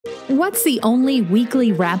What's the only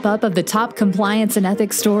weekly wrap-up of the top compliance and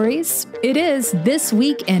ethics stories? It is This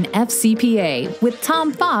Week in FCPA with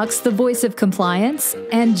Tom Fox, the voice of compliance,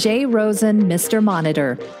 and Jay Rosen, Mr.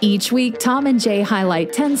 Monitor. Each week, Tom and Jay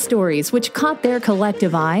highlight 10 stories which caught their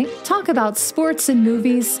collective eye, talk about sports and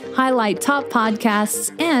movies, highlight top podcasts,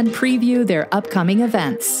 and preview their upcoming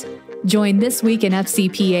events. Join This Week in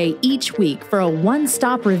FCPA each week for a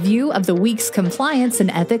one-stop review of the week's compliance and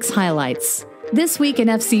ethics highlights. This Week in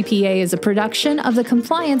FCPA is a production of the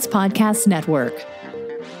Compliance Podcast Network.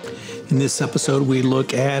 In this episode, we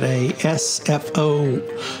look at a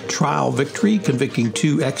SFO trial victory, convicting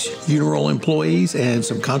 2 ex-Unirol employees and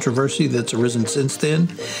some controversy that's arisen since then.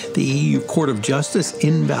 The EU Court of Justice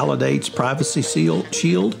invalidates Privacy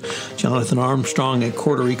Shield. Jonathan Armstrong at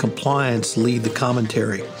Coterie Compliance lead the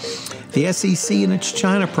commentary. The SEC and its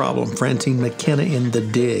China problem, Francine McKenna in The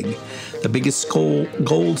Dig. The biggest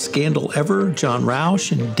gold scandal ever, John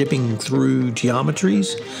Roush and dipping through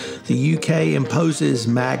geometries. The UK imposes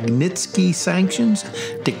Magnitsky sanctions.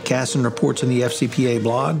 Dick Casson reports in the FCPA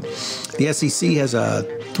blog. The SEC has a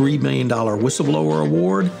 $3 million whistleblower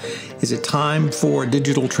award. Is it time for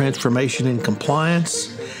digital transformation and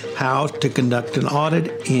compliance? How to conduct an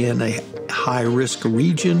audit in a high-risk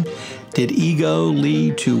region. Did ego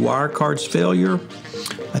lead to Wirecard's failure?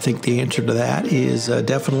 I think the answer to that is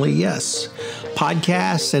definitely yes.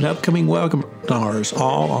 Podcasts and upcoming webinars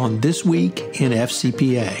all on This Week in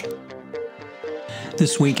FCPA.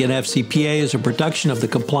 This Week in FCPA is a production of the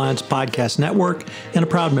Compliance Podcast Network and a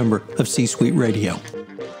proud member of C-Suite Radio.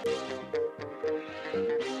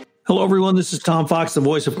 Hello, everyone. This is Tom Fox, the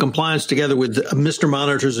voice of compliance, together with Mr.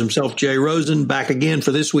 Monitors himself, Jay Rosen, back again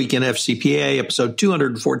for This Week in FCPA, episode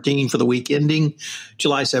 214 for the week ending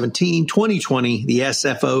July 17, 2020. The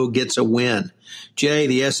SFO gets a win. Jay,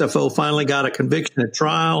 the SFO finally got a conviction at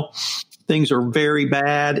trial. Things are very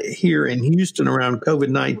bad here in Houston around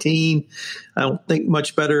COVID-19. I don't think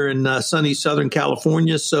much better in sunny Southern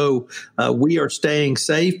California. So we are staying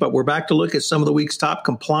safe, but we're back to look at some of the week's top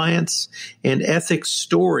compliance and ethics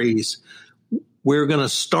stories. We're going to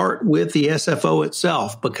start with the SFO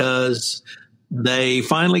itself because they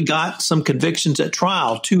finally got some convictions at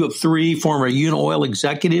trial. 2 of 3 former Unoil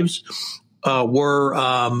executives were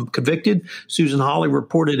convicted. Susan Hawley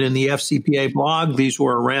reported in the FCPA blog. These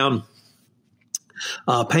were around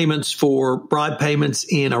payments for bribe payments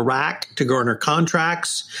in Iraq to garner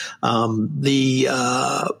contracts. Apparently,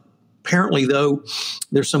 though,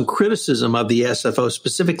 there's some criticism of the SFO,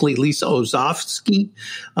 specifically Lisa Ozofsky,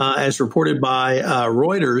 as reported by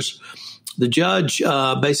Reuters. The judge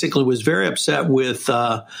basically was very upset with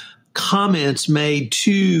comments made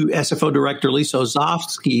to SFO Director Lisa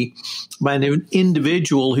Ozofsky by an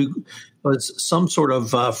individual who was some sort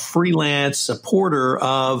of freelance supporter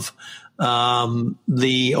of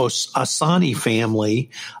the Asani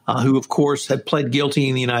family, who, of course, had pled guilty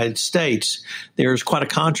in the United States. There's quite a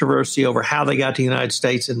controversy over how they got to the United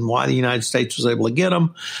States and why the United States was able to get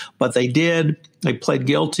them, but they did. They pled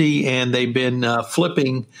guilty, and they've been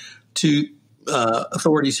flipping to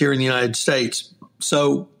authorities here in the United States.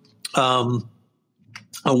 So a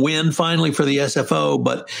win finally for the SFO,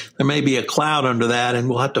 but there may be a cloud under that, and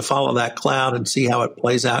we'll have to follow that cloud and see how it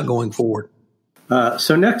plays out going forward.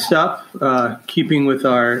 So next up, keeping with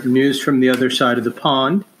our news from the other side of the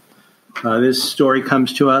pond, this story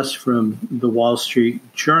comes to us from the Wall Street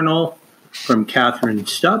Journal from Catherine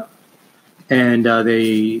Stupp, and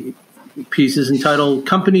the piece is entitled,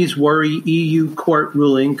 "Companies Worry EU Court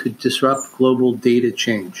Ruling Could Disrupt Global Data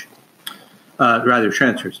Transfers."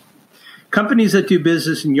 Companies that do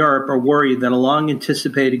business in Europe are worried that a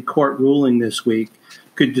long-anticipated court ruling this week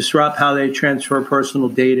could disrupt how they transfer personal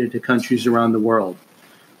data to countries around the world.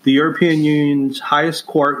 The European Union's highest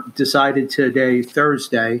court decided today,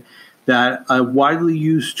 Thursday, that a widely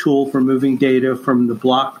used tool for moving data from the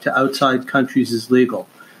bloc to outside countries is legal.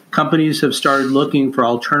 Companies have started looking for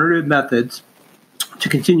alternative methods to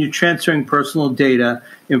continue transferring personal data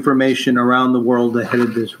information around the world ahead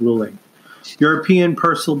of this ruling. European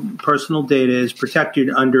personal data is protected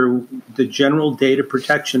under the General Data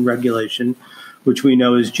Protection Regulation, which we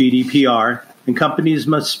know as GDPR, and companies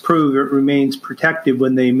must prove it remains protected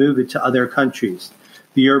when they move it to other countries.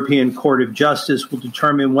 The European Court of Justice will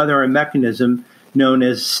determine whether a mechanism known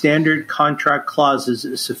as standard contract clauses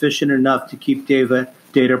is sufficient enough to keep data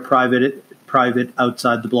private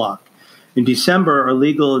outside the bloc. In December, a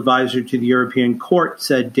legal advisor to the European Court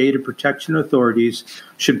said data protection authorities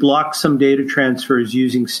should block some data transfers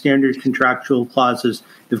using standard contractual clauses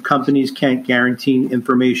if companies can't guarantee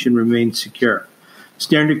information remains secure.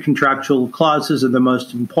 Standard contractual clauses are the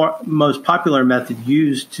most popular method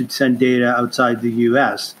used to send data outside the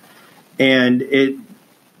U.S. And it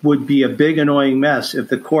would be a big annoying mess if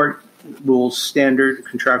the court rules standard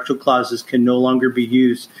contractual clauses can no longer be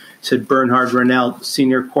used, said Bernhard Ronelt,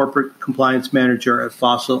 Senior Corporate Compliance Manager at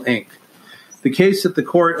Fossil Inc. The case at the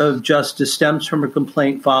Court of Justice stems from a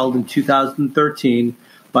complaint filed in 2013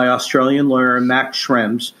 by Australian lawyer Max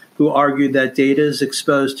Schrems, who argued that data is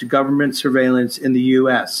exposed to government surveillance in the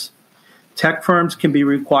U.S. Tech firms can be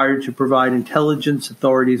required to provide intelligence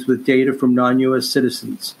authorities with data from non-U.S.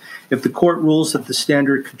 citizens. If the court rules that the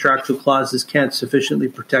standard contractual clauses can't sufficiently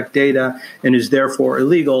protect data and is therefore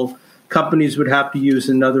illegal, companies would have to use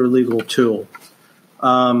another legal tool.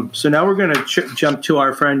 So now we're going to jump to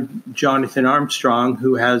our friend Jonathan Armstrong,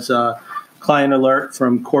 who has a client alert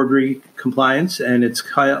from Cordry Compliance, and it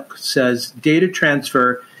says, data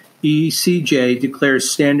transfer ECJ declares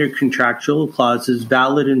standard contractual clauses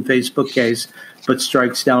valid in Facebook case, but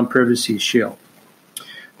strikes down Privacy Shield.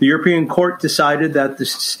 The European Court decided that the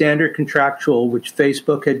standard contractual, which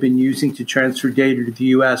Facebook had been using to transfer data to the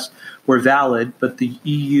U.S., were valid, but the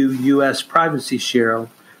EU-U.S. Privacy Shield,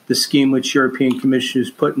 the scheme which European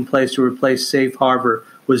commissioners put in place to replace Safe Harbor,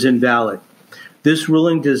 was invalid. This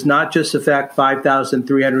ruling does not just affect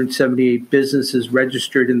 5,378 businesses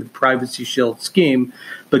registered in the Privacy Shield scheme,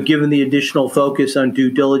 but given the additional focus on due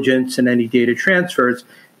diligence and any data transfers,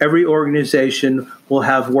 every organization will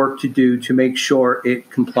have work to do to make sure it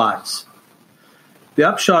complies. The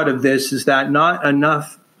upshot of this is that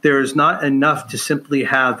there is not enough to simply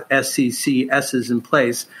have SCCSs in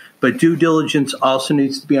place, but due diligence also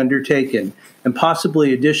needs to be undertaken and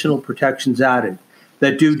possibly additional protections added.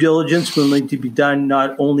 That due diligence will need to be done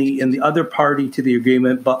not only in the other party to the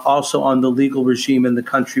agreement, but also on the legal regime in the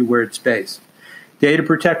country where it's based. Data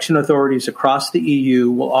protection authorities across the EU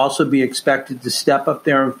will also be expected to step up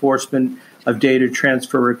their enforcement of data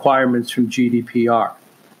transfer requirements from GDPR.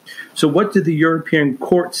 So what did the European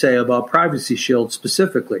Court say about Privacy Shield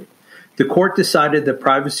specifically? The court decided that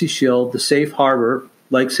Privacy Shield, the Safe Harbor,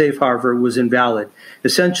 like Safe Harbor, was invalid.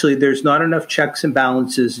 Essentially, there's not enough checks and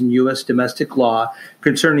balances in U.S. domestic law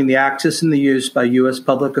concerning the access and the use by U.S.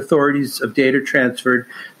 public authorities of data transferred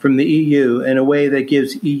from the EU in a way that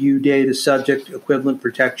gives EU data subject equivalent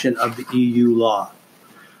protection of the EU law.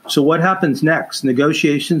 So what happens next?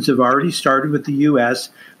 Negotiations have already started with the U.S.,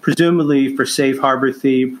 presumably for Safe Harbor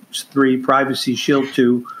 3, Privacy Shield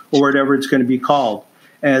 2, or whatever it's going to be called.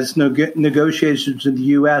 As negotiations in the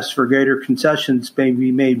U.S. for greater concessions may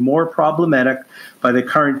be made more problematic by the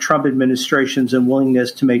current Trump administration's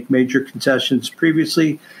unwillingness to make major concessions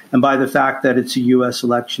previously and by the fact that it's a U.S.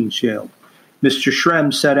 election shield. Mr.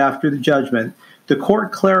 Schrems said after the judgment, the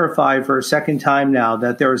court clarified for a second time now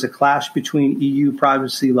that there is a clash between EU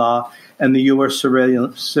privacy law and the U.S.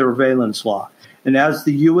 surveillance law. And as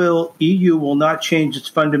the EU will not change its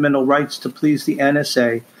fundamental rights to please the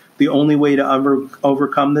NSA, the only way to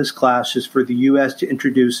overcome this clash is for the U.S. to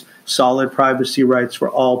introduce solid privacy rights for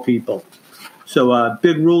all people. So a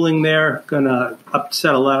big ruling there, going to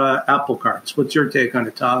upset a lot of apple carts. What's your take on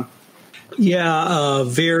it, Tom? Yeah, a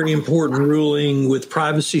very important ruling with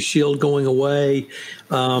Privacy Shield going away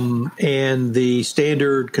and the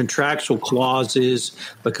standard contractual clauses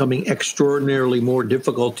becoming extraordinarily more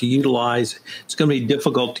difficult to utilize. It's going to be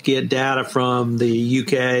difficult to get data from the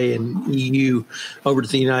UK and EU over to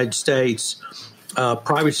the United States.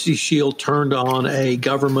 Privacy Shield turned on a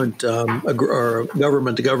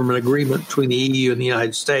government-to-government agreement between the EU and the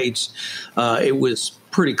United States. It was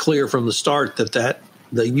pretty clear from the start that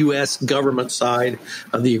the U.S. government side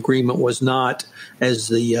of the agreement was not, as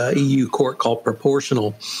the EU court called,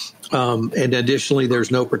 proportional. And additionally,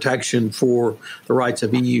 there's no protection for the rights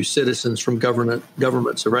of EU citizens from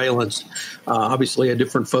government surveillance. Obviously, a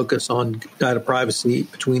different focus on data privacy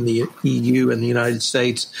between the EU and the United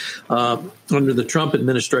States. Under the Trump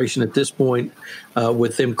administration at this point,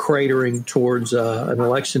 with them cratering towards an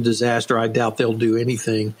election disaster, I doubt they'll do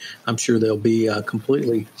anything. I'm sure they'll be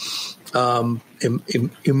completely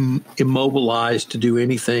immobilized to do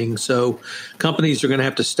anything. So companies are going to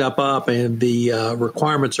have to step up, and the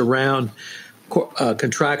requirements around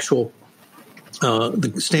contractual,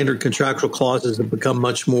 the standard contractual clauses have become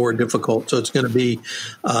much more difficult. So it's going to be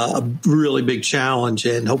a really big challenge.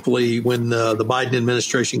 And hopefully when the Biden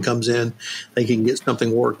administration comes in, they can get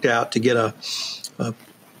something worked out to get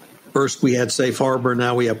first we had Safe Harbor,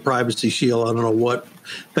 now we have Privacy Shield. I don't know what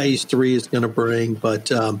Phase 3 is going to bring,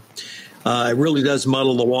 but it really does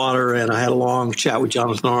muddle the water. And I had a long chat with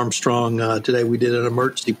Jonathan Armstrong today. We did an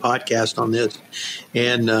emergency podcast on this,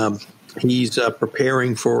 and he's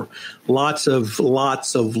preparing for lots of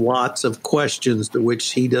questions to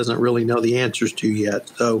which he doesn't really know the answers to yet.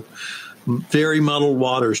 So very muddled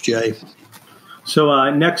waters, Jay. So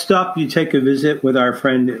next up, you take a visit with our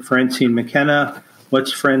friend Francine McKenna.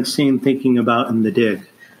 What's Francine thinking about in the dig?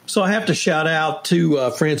 So I have to shout out to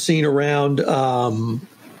Francine around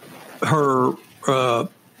her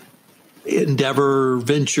endeavor,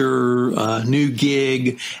 venture, new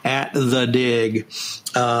gig at The Dig.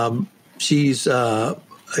 She's a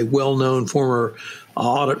well-known former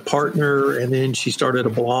audit partner, and then she started a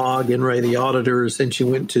blog in Ray the Auditors. Then she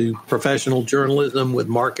went to professional journalism with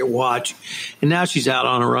Market Watch, and now she's out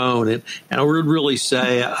on her own. And I would really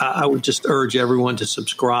say I would just urge everyone to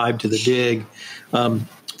subscribe to The Dig.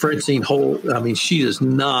 Francine Holt, she does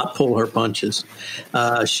not pull her punches.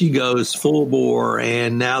 She goes full bore,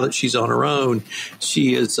 and now that she's on her own,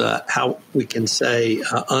 she is, how we can say,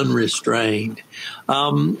 unrestrained.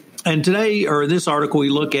 And today, or in this article, we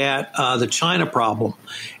look at the China problem.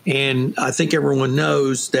 And I think everyone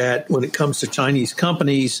knows that when it comes to Chinese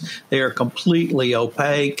companies, they are completely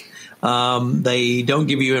opaque. They don't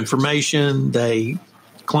give you information. They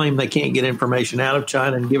claim they can't get information out of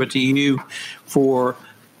China and give it to you. For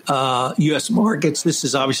U.S. markets, this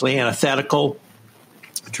is obviously antithetical.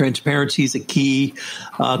 Transparency is a key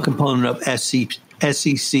component of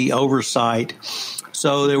SEC oversight.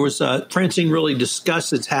 So there was Francine really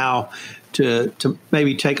discusses how to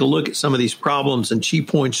maybe take a look at some of these problems, and she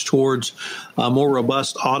points towards more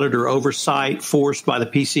robust auditor oversight forced by the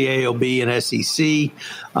PCAOB and SEC.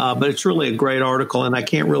 But it's really a great article, and I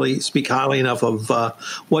can't really speak highly enough of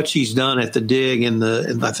what she's done at The Dig in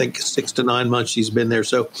I think 6 to 9 months she's been there.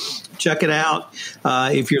 So check it out.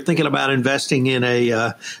 If you're thinking about investing in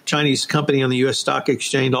a Chinese company on the U.S. Stock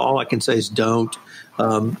Exchange, all I can say is don't.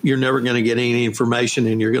 You're never going to get any information,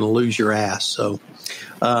 and you're going to lose your ass. So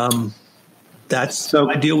that's how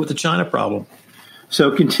I deal with the China problem.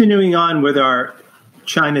 So continuing on with our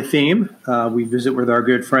China theme, we visit with our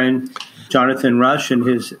good friend Jonathan Rush and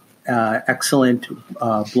his excellent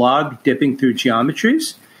blog, Dipping Through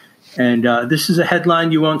Geometries. And this is a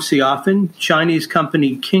headline you won't see often. Chinese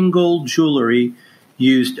company King Gold Jewelry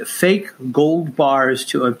used fake gold bars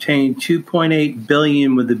to obtain $2.8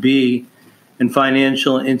 billion with a B in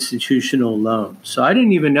financial institutional loans. So I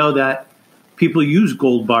didn't even know that people use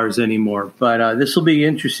gold bars anymore, but this will be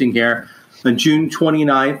interesting here. On June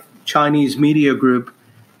 29th, Chinese media group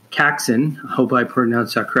Caxin, I hope I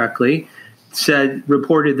pronounced that correctly,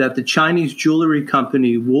 reported that the Chinese jewelry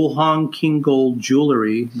company Wuhong King Gold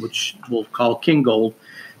Jewelry, which we'll call King Gold,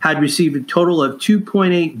 had received a total of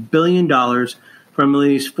 $2.8 billion from at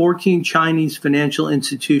least 14 Chinese financial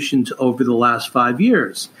institutions over the last 5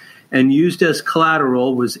 years. And used as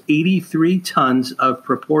collateral was 83 tons of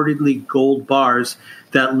purportedly gold bars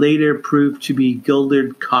that later proved to be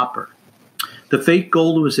gilded copper. The fake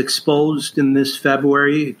gold was exposed in this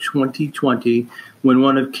February 2020 when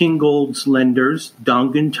one of King Gold's lenders,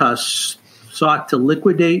 Dongan Tuss, sought to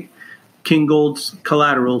liquidate King Gold's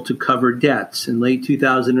collateral to cover debts. In late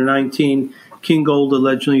 2019, King Gold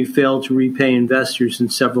allegedly failed to repay investors in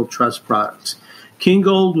several trust products. King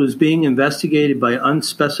Gold was being investigated by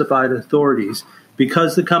unspecified authorities.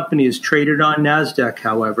 Because the company is traded on NASDAQ,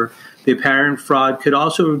 however, the apparent fraud could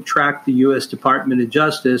also attract the U.S. Department of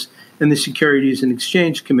Justice and the Securities and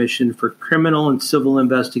Exchange Commission for criminal and civil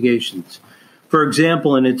investigations. For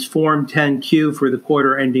example, in its Form 10-Q for the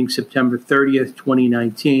quarter ending September 30th,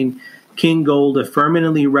 2019, King Gold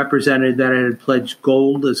affirmatively represented that it had pledged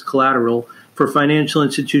gold as collateral for financial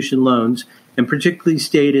institution loans, and particularly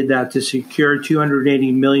stated that to secure a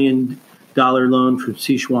 $280 million loan from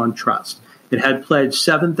Sichuan Trust, it had pledged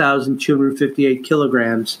 7,258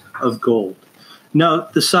 kilograms of gold.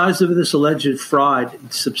 Note, the size of this alleged fraud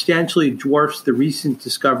substantially dwarfs the recent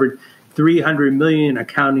discovered $300 million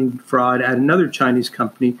accounting fraud at another Chinese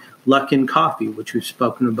company, Luckin Coffee, which we've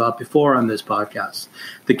spoken about before on this podcast.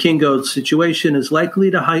 The King Gold situation is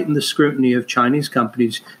likely to heighten the scrutiny of Chinese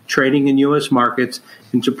companies trading in U.S. markets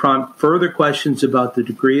and to prompt further questions about the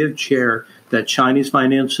degree of care that Chinese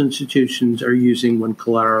financial institutions are using when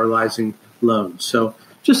collateralizing loans. So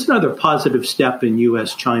just another positive step in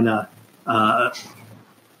U.S.-China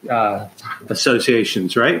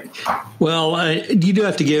associations, right? Well, you do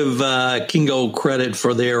have to give King Gold credit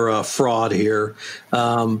for their fraud here.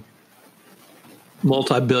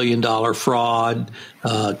 Multi-billion-dollar fraud,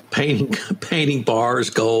 painting bars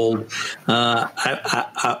gold.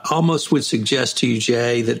 I almost would suggest to you,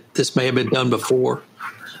 Jay, that this may have been done before.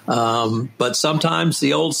 But sometimes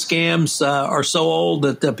the old scams are so old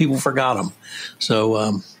that people forgot them.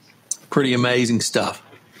 So pretty amazing stuff.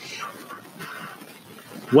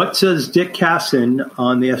 What says Dick Casson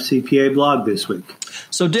on the FCPA blog this week?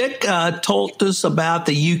 So Dick told us about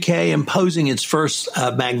the UK imposing its first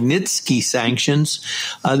Magnitsky sanctions.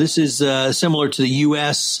 This is similar to the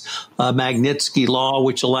U.S. Magnitsky law,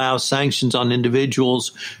 which allows sanctions on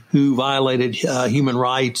individuals who violated human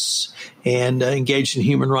rights and engaged in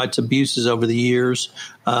human rights abuses over the years.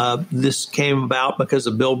 This came about because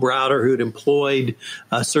of Bill Browder, who had employed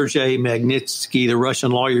Sergei Magnitsky, the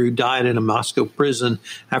Russian lawyer who died in a Moscow prison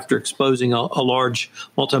after exposing a large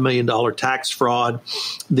multi-million-dollar tax fraud.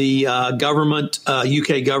 The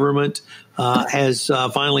UK government, has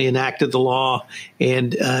finally enacted the law,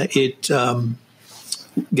 and it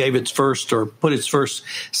gave its first or put its first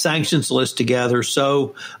sanctions list together.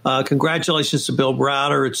 So congratulations to Bill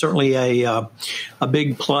Browder. It's certainly a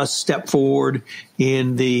big plus step forward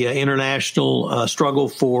in the international struggle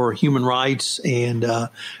for human rights, and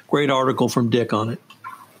great article from Dick on it.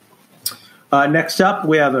 Next up,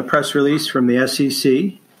 we have a press release from the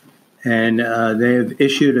SEC, and they have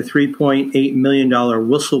issued a $3.8 million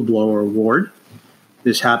whistleblower award.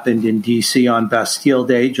 This happened in D.C. on Bastille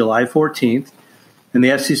Day, July 14th. And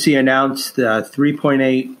the SEC announced the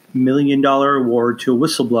 $3.8 million award to a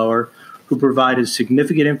whistleblower who provided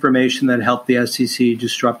significant information that helped the SEC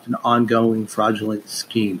disrupt an ongoing fraudulent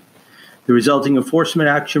scheme. The resulting enforcement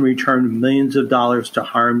action returned millions of dollars to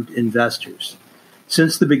harmed investors.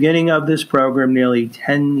 Since the beginning of this program nearly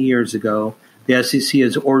 10 years ago, the SEC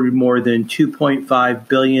has ordered more than $2.5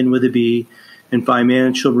 billion with a B in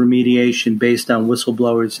financial remediation based on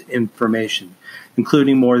whistleblowers' information,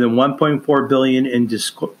 including more than $1.4 billion in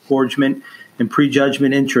disgorgement and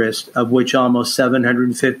prejudgment interest, of which almost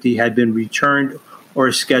 $750 had been returned or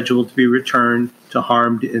is scheduled to be returned to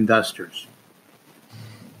harmed investors.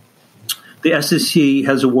 The SEC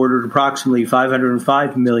has awarded approximately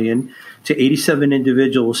 $505 million to 87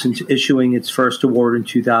 individuals since issuing its first award in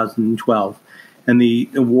 2012, and the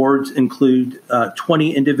awards include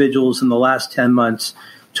 20 individuals in the last 10 months,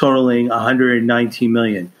 totaling $119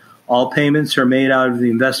 million. All payments are made out of the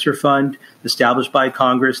investor fund established by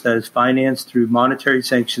Congress that is financed through monetary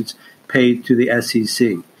sanctions paid to the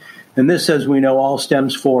SEC. And this, as we know, all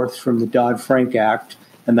stems forth from the Dodd-Frank Act,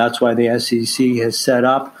 and that's why the SEC has set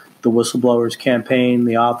up the Whistleblowers Campaign,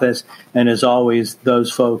 the office, and as always,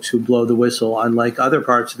 those folks who blow the whistle, unlike other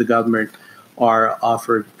parts of the government, are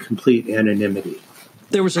offered complete anonymity.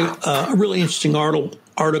 There was a really interesting article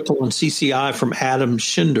in CCI from Adam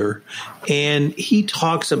Schinder, and he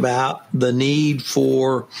talks about the need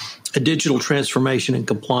for a digital transformation and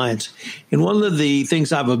compliance. And one of the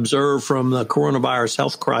things I've observed from the coronavirus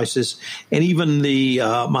health crisis, and even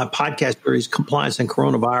my podcast series, Compliance and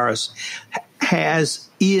Coronavirus,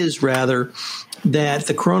 is that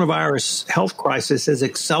the coronavirus health crisis has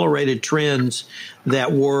accelerated trends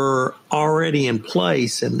that were already in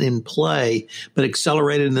place and in play, but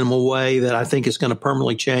accelerated them in a way that I think is going to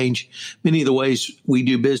permanently change many of the ways we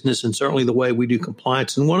do business and certainly the way we do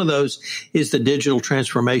compliance. And one of those is the digital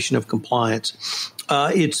transformation of compliance.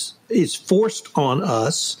 It's forced on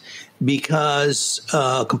us because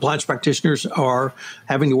compliance practitioners are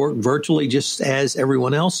having to work virtually just as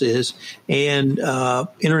everyone else is. And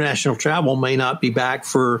international travel may not be back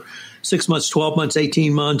for 6 months, 12 months,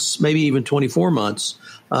 18 months, maybe even 24 months.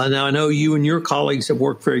 Now, I know you and your colleagues have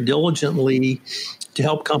worked very diligently to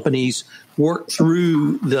help companies work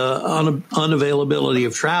through the unavailability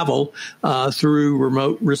of travel through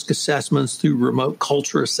remote risk assessments, through remote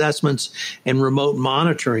culture assessments, and remote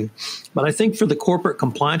monitoring. But I think for the corporate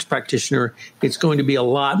compliance practitioner, it's going to be a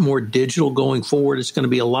lot more digital going forward. It's going to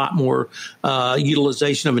be a lot more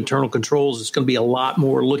utilization of internal controls. It's going to be a lot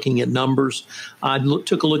more looking at numbers. I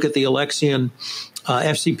took a look at the Alexian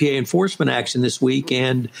FCPA enforcement action this week,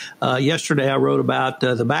 and yesterday I wrote about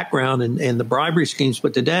the background and the bribery schemes,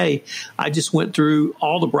 but today I just went through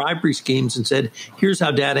all the bribery schemes and said, here's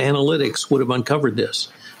how data analytics would have uncovered this.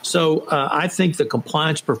 So I think the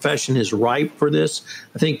compliance profession is ripe for this.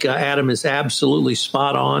 I think Adam is absolutely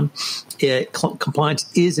spot on.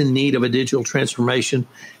 Compliance is in need of a digital transformation.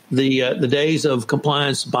 The days of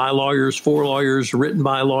compliance by lawyers, for lawyers, written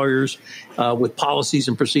by lawyers, with policies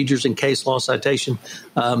and procedures and case law citation,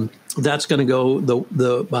 that's going to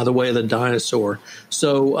go by the way of the dinosaur.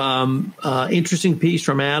 So interesting piece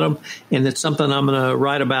from Adam, and it's something I'm going to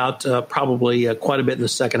write about probably quite a bit in the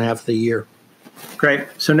second half of the year. Great.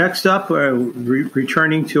 So next up, we're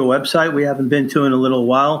returning to a website we haven't been to in a little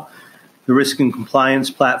while, the Risk and Compliance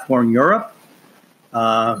Platform Europe.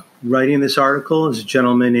 Writing this article is a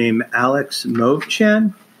gentleman named Alex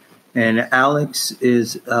Movchan, and Alex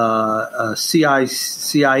is a CIA,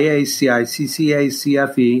 CICCA,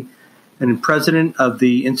 CFE, and president of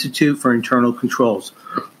the Institute for Internal Controls.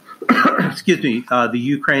 Excuse me, the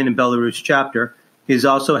Ukraine and Belarus chapter. He is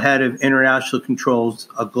also head of international controls,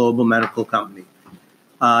 a global medical company.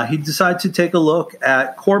 He decided to take a look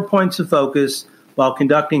at core points of focus while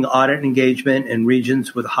conducting audit engagement in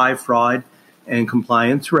regions with high fraud and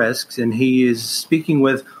compliance risks. And he is speaking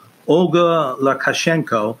with Olga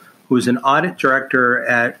Lukashenko, who is an audit director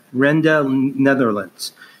at Renda,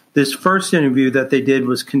 Netherlands. This first interview that they did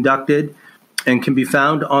was conducted and can be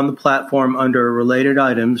found on the platform under related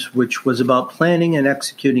items, which was about planning and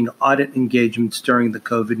executing audit engagements during the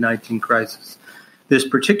COVID-19 crisis. This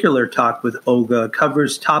particular talk with Olga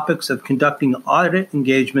covers topics of conducting audit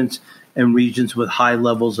engagements in regions with high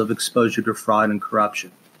levels of exposure to fraud and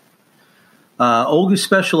corruption. Olga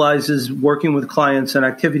specializes working with clients on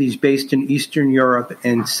activities based in Eastern Europe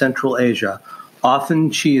and Central Asia.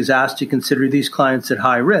 Often she is asked to consider these clients at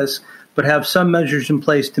high risk, but have some measures in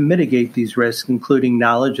place to mitigate these risks, including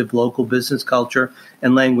knowledge of local business culture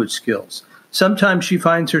and language skills. Sometimes she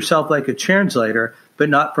finds herself like a translator, but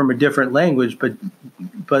not from a different language,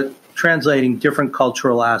 but translating different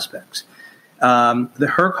cultural aspects.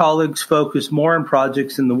 Her colleagues focus more on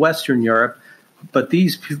projects in the Western Europe, but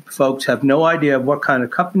these folks have no idea of what kind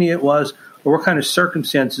of company it was or what kind of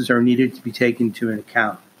circumstances are needed to be taken into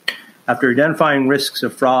account. After identifying risks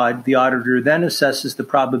of fraud, the auditor then assesses the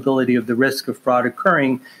probability of the risk of fraud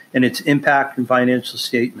occurring and its impact in financial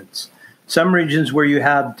statements. Some regions where you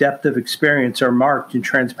have depth of experience are marked in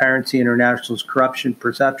Transparency International's Corruption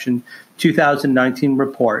Perception 2019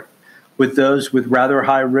 report, with those with rather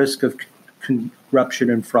high risk of corruption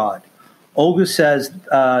and fraud. Olga says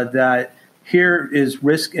that here is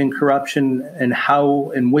risk and corruption and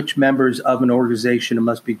how and which members of an organization it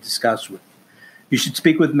must be discussed with. You should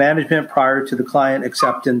speak with management prior to the client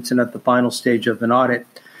acceptance and at the final stage of an audit.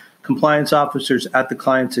 Compliance officers at the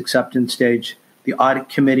client's acceptance stage, the audit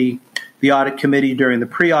committee during the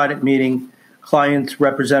pre-audit meeting, client's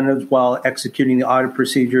representatives while executing the audit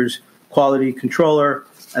procedures, quality controller,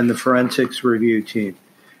 and the forensics review team.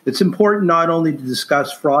 It's important not only to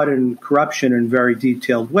discuss fraud and corruption in a very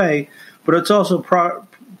detailed way, but it's also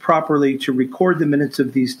properly to record the minutes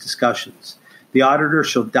of these discussions. The auditor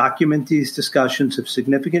shall document these discussions of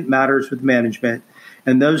significant matters with management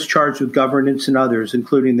and those charged with governance and others,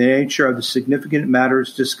 including the nature of the significant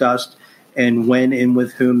matters discussed and when and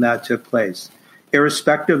with whom that took place.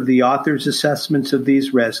 Irrespective of the author's assessments of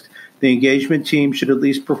these risks, the engagement team should at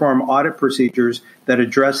least perform audit procedures that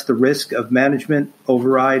address the risk of management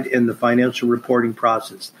override in the financial reporting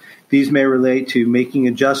process. These may relate to making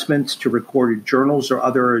adjustments to recorded journals or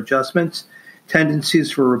other adjustments,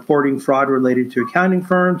 tendencies for reporting fraud related to accounting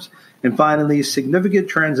firms, and finally, significant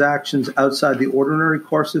transactions outside the ordinary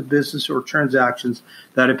course of business or transactions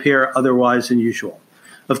that appear otherwise unusual.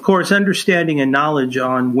 Of course, understanding and knowledge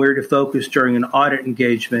on where to focus during an audit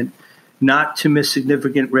engagement, not to miss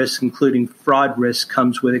significant risks, including fraud risk,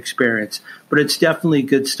 comes with experience, but it's definitely a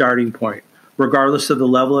good starting point. Regardless of the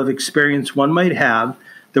level of experience one might have,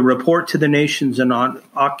 the report to the nations on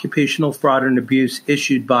occupational fraud and abuse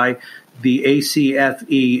issued by the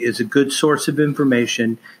ACFE is a good source of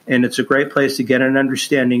information, and it's a great place to get an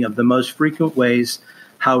understanding of the most frequent ways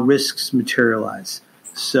how risks materialize.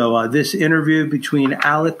 So this interview between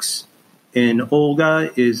Alex and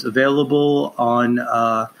Olga is available on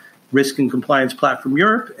Risk and Compliance Platform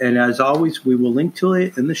Europe, and as always, we will link to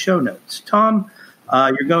it in the show notes. Tom,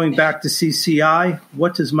 you're going back to CCI.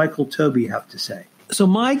 What does Michael Tobey have to say? So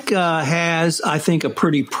Mike has, I think, a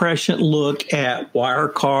pretty prescient look at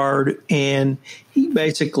Wirecard, and he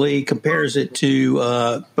basically compares it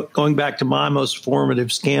to going back to my most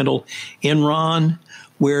formative scandal, Enron,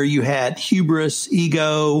 where you had hubris,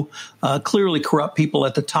 ego, clearly corrupt people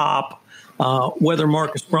at the top. Whether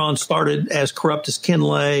Marcus Braun started as corrupt as Ken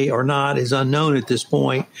Lay or not is unknown at this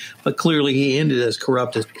point, but clearly he ended as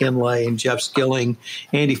corrupt as Ken Lay and Jeff Skilling,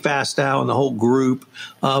 Andy Fastow, and the whole group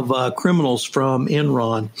of criminals from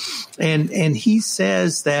Enron. And he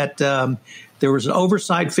says that there was an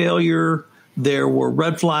oversight failure. There were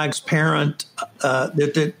red flags apparent,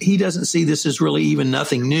 that he doesn't see this as really even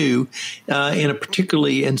nothing new. In a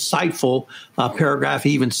particularly insightful paragraph, he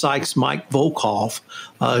even cites Mike Volkov,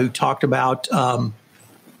 who talked about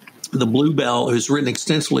the Bluebell, who's written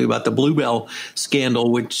extensively about the Bluebell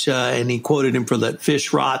scandal, which and he quoted him for that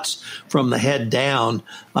fish rots from the head down,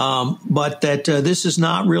 but that this is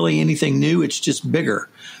not really anything new. It's just bigger.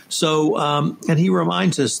 So, and he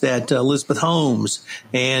reminds us that Elizabeth Holmes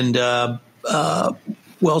and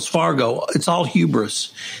Wells Fargo, it's all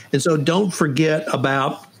hubris. And so don't forget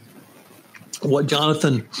about what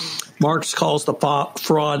Jonathan Marks calls the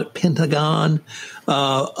fraud pentagon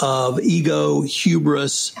of ego,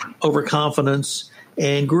 hubris, overconfidence,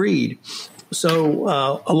 and greed.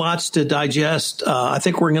 So a lots to digest. I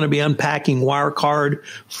think we're going to be unpacking Wirecard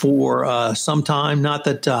for some time. Not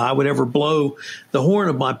that I would ever blow the horn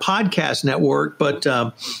of my podcast network, but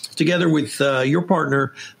together with your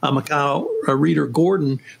partner, Mikhail Reader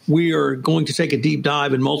Gordon, we are going to take a deep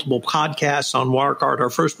dive in multiple podcasts on Wirecard. Our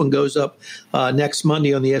first one goes up next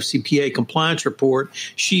Monday on the FCPA compliance report.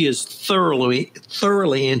 She is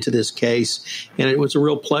thoroughly into this case, and it was a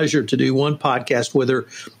real pleasure to do one podcast with her.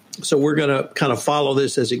 So we're going to kind of follow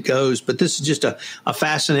this as it goes. But this is just a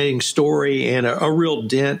fascinating story and a real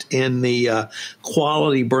dent in the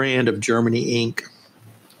quality brand of Germany Inc.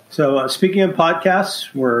 So speaking of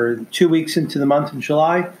podcasts, we're 2 weeks into the month of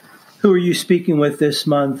July. Who are you speaking with this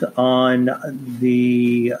month on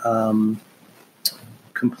the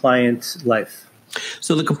Compliance Life?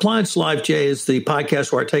 So the Compliance Live, Jay, is the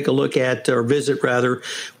podcast where I take a look at, or visit rather,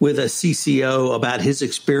 with a CCO about his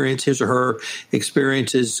experience, his or her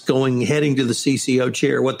experiences heading to the CCO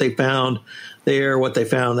chair, what they found there, what they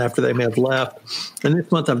found after they may have left. And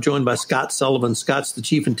this month I'm joined by Scott Sullivan. Scott's the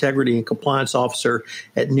Chief Integrity and Compliance Officer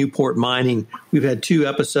at Newport Mining. We've had 2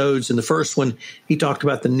 episodes. In the first one, he talked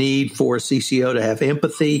about the need for a CCO to have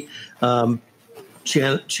empathy,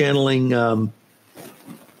 channeling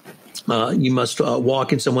you must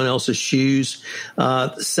walk in someone else's shoes.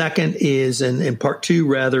 Second is, in part 2,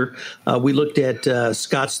 rather, we looked at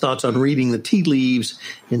Scott's thoughts on reading the tea leaves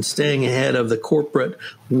and staying ahead of the corporate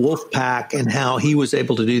wolf pack and how he was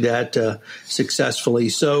able to do that successfully.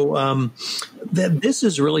 So this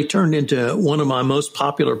has really turned into one of my most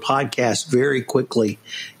popular podcasts very quickly.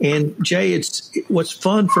 And Jay, what's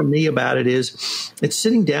fun for me about it is it's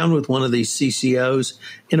sitting down with one of these CCOs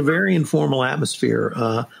in a very informal atmosphere.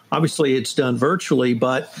 Obviously, it's done virtually,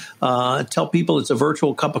 but tell people it's a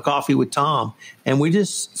virtual cup of coffee with Tom. And we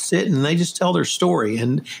just sit and they just tell their story.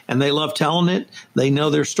 And they love telling it. They know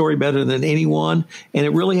their story better than anyone. And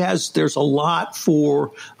it really there's a lot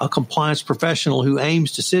for a compliance professional who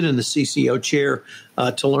aims to sit in the CCO chair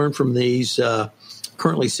to learn from these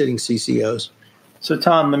currently sitting CCOs. So,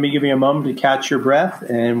 Tom, let me give you a moment to catch your breath.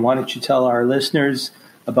 And why don't you tell our listeners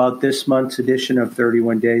about this month's edition of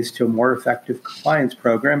 31 Days to a More Effective Compliance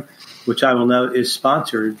Program, which I will note is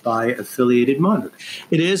sponsored by Affiliated Monitor.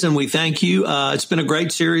 It is, and we thank you. It's been a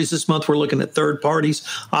great series. This month we're looking at third parties,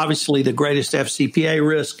 obviously the greatest FCPA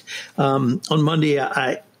risk. On Monday,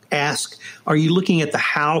 I ask, are you looking at the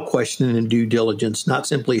how question in due diligence, not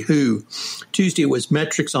simply who? Tuesday was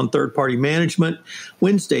metrics on third-party management.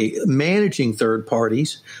 Wednesday, managing third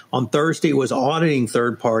parties. On Thursday, it was auditing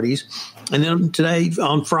third parties. And then today,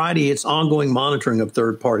 on Friday, it's ongoing monitoring of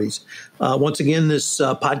third parties. Once again, this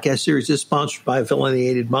podcast series is sponsored by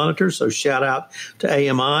Affiliated Monitor, so shout out to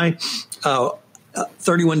AMI.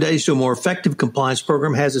 31 Days to a More Effective Compliance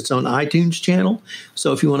Program has its own iTunes channel.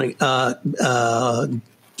 So if you want to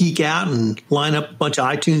geek out and line up a bunch of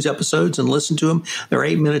iTunes episodes and listen to them, they're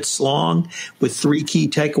 8 minutes long with 3 key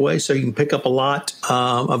takeaways, so you can pick up a lot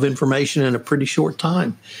of information in a pretty short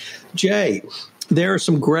time. Jay, there are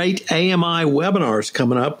some great AMI webinars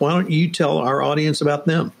coming up. Why don't you tell our audience about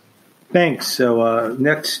them? Thanks. So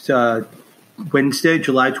next Wednesday,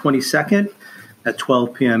 July 22nd at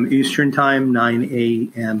 12 p.m. Eastern Time, 9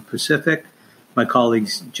 a.m. Pacific, my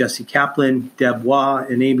colleagues Jesse Kaplan, Deb Waugh,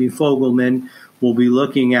 and Amy Fogelman will be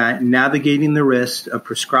looking at navigating the risk of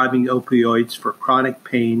prescribing opioids for chronic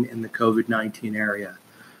pain in the COVID-19 era.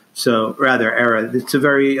 It's a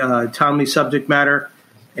very timely subject matter,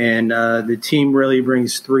 and the team really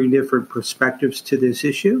brings 3 different perspectives to this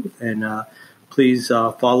issue. And please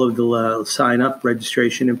follow the sign-up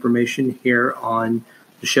registration information here on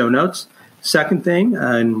the show notes. Second thing,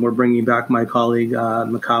 and we're bringing back my colleague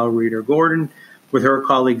Mikhail Reader Gordon with her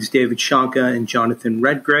colleagues David Shanka and Jonathan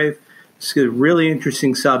Redgrave. It's a really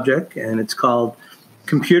interesting subject, and it's called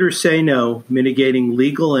Computers Say No, Mitigating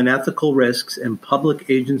Legal and Ethical Risks and Public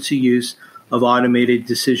Agency Use of Automated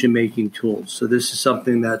Decision-Making Tools. So this is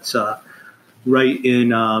something that's right in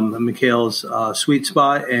Mikhail's sweet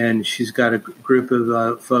spot, and she's got a group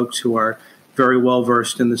of folks who are very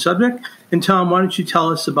well-versed in the subject. And Tom, why don't you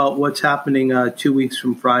tell us about what's happening 2 weeks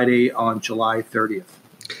from Friday on July 30th?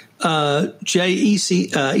 Jay,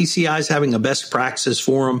 ECI is having a best practices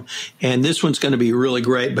forum, and this one's going to be really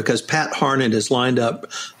great because Pat Harnett has lined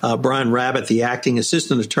up Brian Rabbit, the acting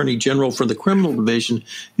assistant attorney general for the criminal division,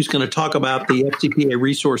 who's going to talk about the FCPA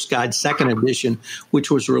Resource Guide 2nd edition,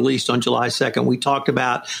 which was released on July 2nd. We talked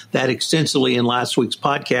about that extensively in last week's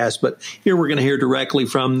podcast, but here we're going to hear directly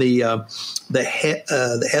from the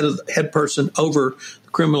head person over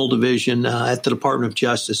Criminal Division at the Department of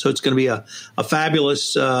Justice. So it's going to be a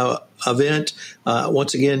fabulous event.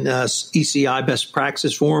 Once again, ECI Best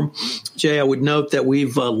Practice Forum. Jay, I would note that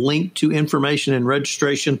we've linked to information and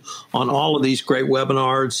registration on all of these great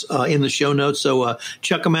webinars in the show notes. So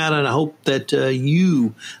check them out, and I hope that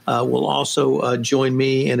you will also join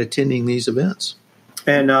me in attending these events.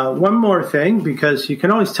 And one more thing, because you can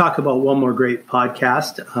always talk about one more great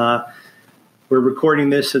podcast. We're recording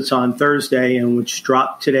this. It's on Thursday, and which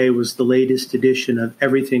dropped today was the latest edition of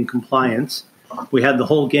Everything Compliance. We had the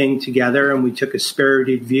whole gang together, and we took a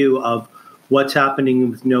spirited view of what's happening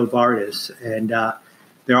with Novartis. And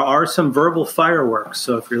there are some verbal fireworks.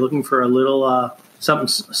 So if you're looking for a little something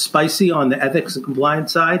spicy on the ethics and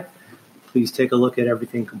compliance side, please take a look at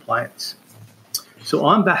Everything Compliance. So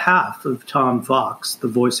on behalf of Tom Fox, the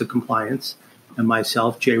voice of compliance, and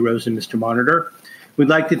myself, Jay Rosen, Mr. Monitor, we'd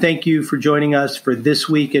like to thank you for joining us for This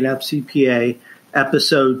Week in FCPA,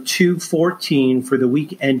 episode 214 for the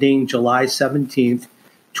week ending July 17th,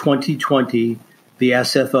 2020. The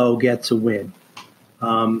SFO gets a win.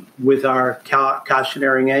 With our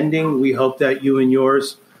cautionary ending, we hope that you and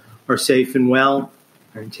yours are safe and well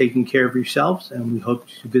and taking care of yourselves, and we hope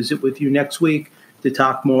to visit with you next week to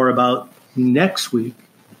talk more about next week,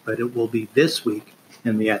 but it will be this week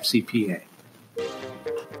in the FCPA.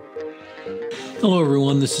 Hello,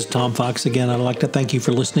 everyone. This is Tom Fox again. I'd like to thank you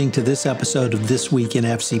for listening to this episode of This Week in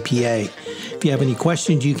FCPA. If you have any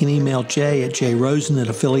questions, you can email Jay at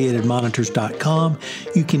jrosen@affiliatedmonitors.com.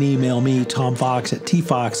 You can email me, Tom Fox, at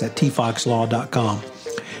tfox@tfoxlaw.com.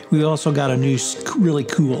 We also got a new really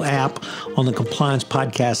cool app on the Compliance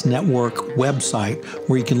Podcast Network website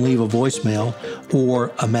where you can leave a voicemail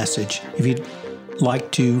or a message if you'd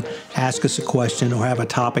like to ask us a question or have a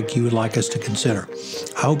topic you would like us to consider.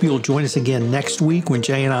 I hope you'll join us again next week when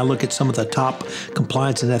Jay and I look at some of the top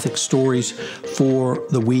compliance and ethics stories for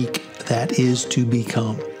the week that is to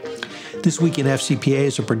become. This Week in FCPA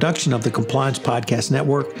is a production of the Compliance Podcast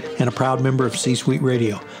Network and a proud member of C-Suite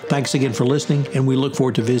Radio. Thanks again for listening, and we look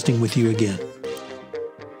forward to visiting with you again.